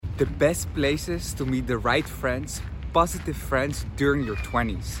the best places to meet the right friends, positive friends during your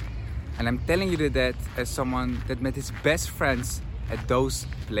 20s. And I'm telling you that as someone that met his best friends at those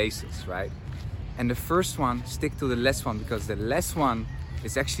places, right? And the first one, stick to the last one, because the last one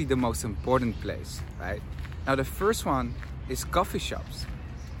is actually the most important place, right? Now the first one is coffee shops,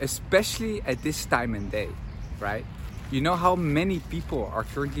 especially at this time and day, right? You know how many people are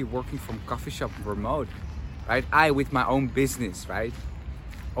currently working from coffee shop remote, right? I, with my own business, right?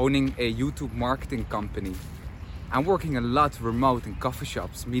 Owning a YouTube marketing company, I'm working a lot remote in coffee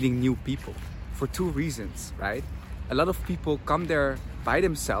shops, meeting new people for two reasons, right? A lot of people come there by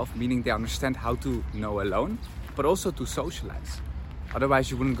themselves, meaning they understand how to know alone, but also to socialize.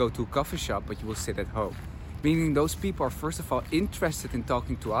 Otherwise, you wouldn't go to a coffee shop, but you will sit at home. Meaning those people are first of all interested in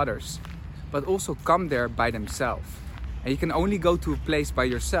talking to others, but also come there by themselves. And you can only go to a place by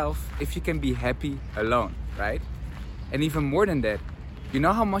yourself if you can be happy alone, right? And even more than that, you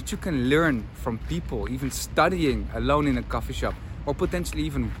know how much you can learn from people, even studying alone in a coffee shop, or potentially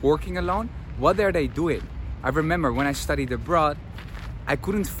even working alone? What are they doing? I remember when I studied abroad, I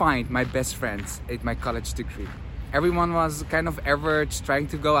couldn't find my best friends at my college degree. Everyone was kind of average, trying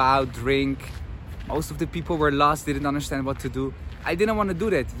to go out, drink. Most of the people were lost, didn't understand what to do. I didn't want to do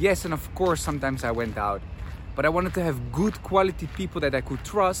that. Yes, and of course, sometimes I went out. But I wanted to have good quality people that I could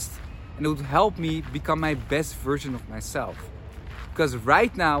trust, and it would help me become my best version of myself. Because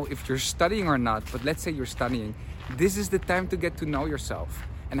right now, if you're studying or not, but let's say you're studying, this is the time to get to know yourself.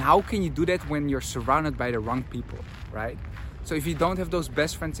 And how can you do that when you're surrounded by the wrong people, right? So if you don't have those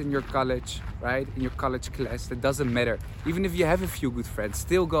best friends in your college, right? In your college class, that doesn't matter. Even if you have a few good friends,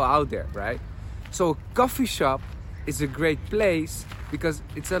 still go out there, right? So a coffee shop is a great place because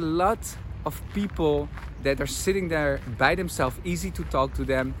it's a lot of people that are sitting there by themselves, easy to talk to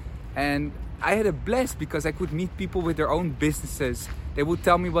them. And I had a blast because I could meet people with their own businesses. They would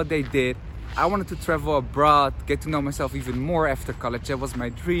tell me what they did. I wanted to travel abroad, get to know myself even more after college. That was my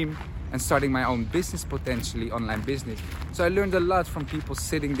dream, and starting my own business, potentially online business. So I learned a lot from people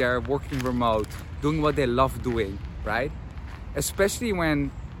sitting there, working remote, doing what they love doing, right? Especially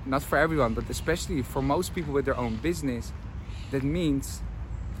when, not for everyone, but especially for most people with their own business, that means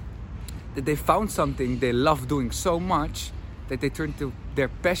that they found something they love doing so much that they turn to their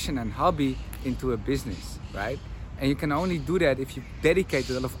passion and hobby into a business, right? And you can only do that if you dedicate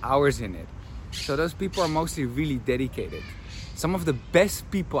a lot of hours in it. So those people are mostly really dedicated. Some of the best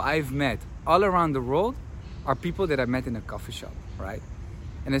people I've met all around the world are people that I met in a coffee shop, right?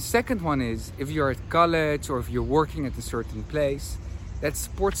 And the second one is, if you're at college or if you're working at a certain place, that's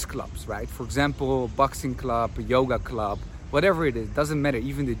sports clubs, right? For example, boxing club, a yoga club, whatever it is, doesn't matter,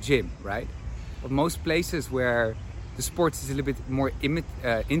 even the gym, right? But most places where the sports is a little bit more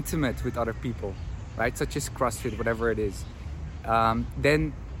intimate with other people, right? Such as CrossFit, whatever it is.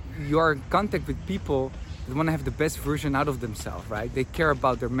 Then you're in contact with people that want to have the best version out of themselves, right? They care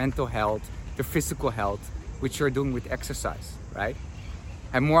about their mental health, their physical health, which you're doing with exercise, right?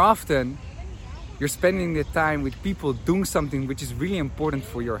 And more often, you're spending the time with people doing something which is really important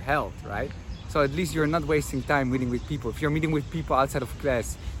for your health, right? So at least you're not wasting time meeting with people. If you're meeting with people outside of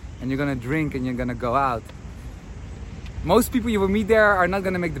class and you're gonna drink and you're gonna go out, most people you will meet there are not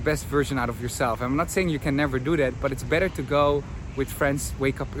gonna make the best version out of yourself. I'm not saying you can never do that, but it's better to go with friends,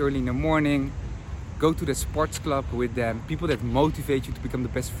 wake up early in the morning, go to the sports club with them, people that motivate you to become the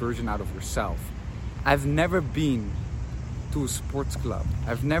best version out of yourself. I've never been to a sports club.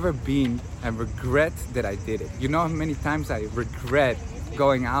 I've never been and regret that I did it. You know how many times I regret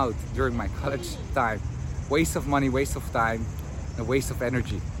going out during my college time? Waste of money, waste of time, a waste of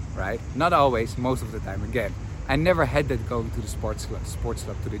energy, right? Not always, most of the time again. I never had that going to the sports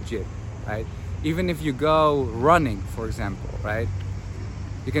club, to the gym, right? Even if you go running, for example, right?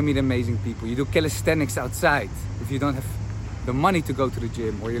 You can meet amazing people. You do calisthenics outside if you don't have the money to go to the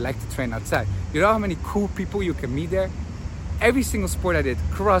gym or you like to train outside. You know how many cool people you can meet there? Every single sport I did,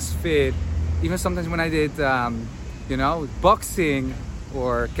 CrossFit, even sometimes when I did, boxing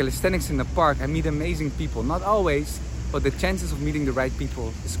or calisthenics in the park, I meet amazing people. Not always, but the chances of meeting the right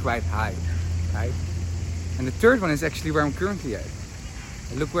people is quite high, right? And the third one is actually where I'm currently at.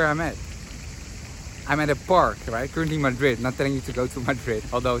 And look where I'm at. I'm at a park, right? Currently in Madrid. Not telling you to go to Madrid,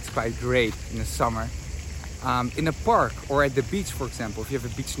 although it's quite great in the summer. In a park or at the beach, for example, if you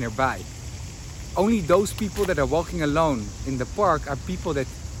have a beach nearby. Only those people that are walking alone in the park are people that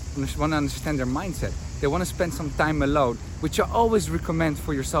want to understand their mindset. They want to spend some time alone, which I always recommend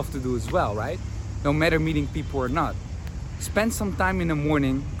for yourself to do as well, right? No matter meeting people or not. Spend some time in the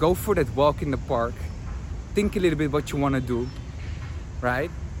morning, go for that walk in the park, think a little bit what you want to do, right?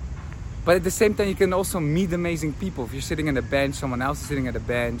 But at the same time, you can also meet amazing people. If you're sitting at a bench, someone else is sitting at a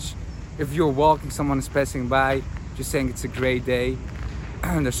bench. If you're walking, someone is passing by, just saying it's a great day.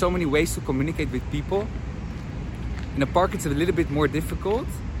 There's so many ways to communicate with people. In a park, it's a little bit more difficult,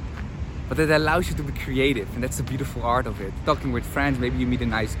 but it allows you to be creative, and that's the beautiful art of it. Talking with friends, maybe you meet a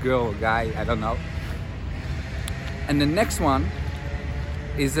nice girl or guy, I don't know. And the next one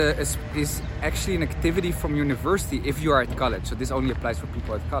is actually an activity from university if you are at college. So this only applies for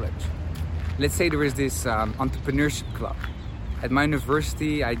people at college. Let's say there is this entrepreneurship club. At my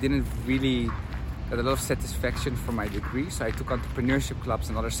university, I didn't really get a lot of satisfaction from my degree, so I took entrepreneurship clubs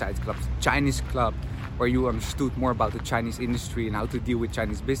and other side clubs. Chinese club, where you understood more about the Chinese industry and how to deal with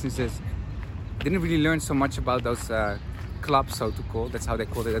Chinese businesses. I didn't really learn so much about those clubs, so to call. That's how they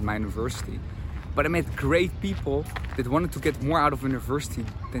called it at my university. But I met great people that wanted to get more out of university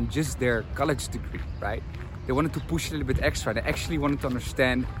than just their college degree, right? They wanted to push a little bit extra. They actually wanted to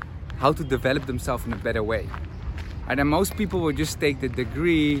understand how to develop themselves in a better way. And then most people will just take the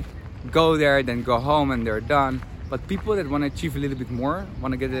degree, go there, then go home and they're done. But people that want to achieve a little bit more,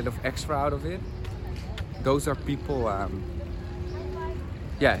 want to get a little extra out of it, those are people,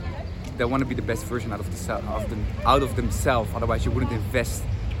 they want to be the best version out of themselves. Otherwise, you wouldn't invest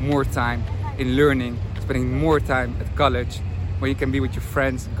more time in learning, spending more time at college, where you can be with your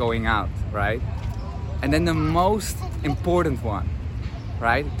friends going out, right? And then the most important one,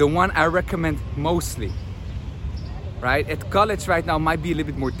 right? The one I recommend mostly, right? At college right now might be a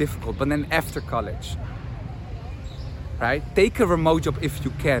little bit more difficult, but then after college, right? Take a remote job if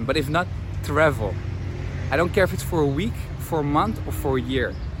you can, but if not, travel. I don't care if it's for a week, for a month, or for a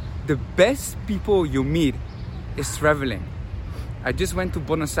year. The best people you meet is traveling. I just went to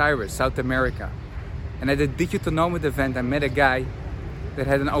Buenos Aires, South America, and at a Digital Nomad event, I met a guy that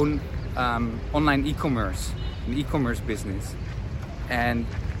had an own online e-commerce, an e-commerce business. And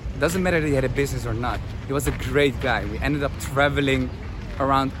it doesn't matter that he had a business or not. He was a great guy. We ended up traveling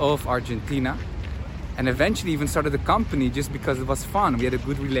around all of Argentina, and eventually even started a company just because it was fun. We had a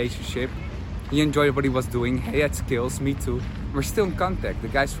good relationship. He enjoyed what he was doing. He had skills, me too. We're still in contact. The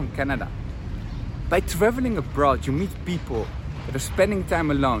guy's from Canada. By traveling abroad, you meet people that are spending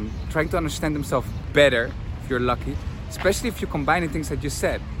time alone, trying to understand themselves better, if you're lucky, especially if you're combining things I just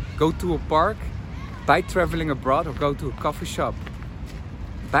said. Go to a park, by traveling abroad, or go to a coffee shop.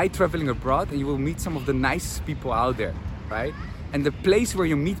 By traveling abroad, and you will meet some of the nicest people out there, right? And the place where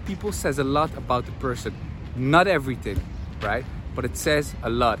you meet people says a lot about the person. Not everything, right? But it says a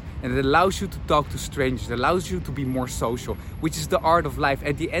lot. And it allows you to talk to strangers. It allows you to be more social, which is the art of life.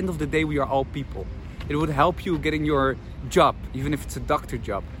 At the end of the day, we are all people. It would help you getting your job, even if it's a doctor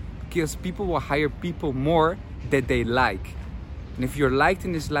job, because people will hire people more that they like. And if you're liked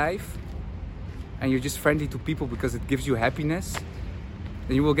in this life and you're just friendly to people because it gives you happiness,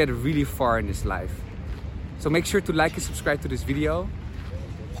 then you will get really far in this life. So make sure to like and subscribe to this video.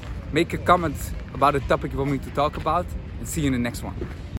 Make a comment about a topic you want me to talk about, and see you in the next one.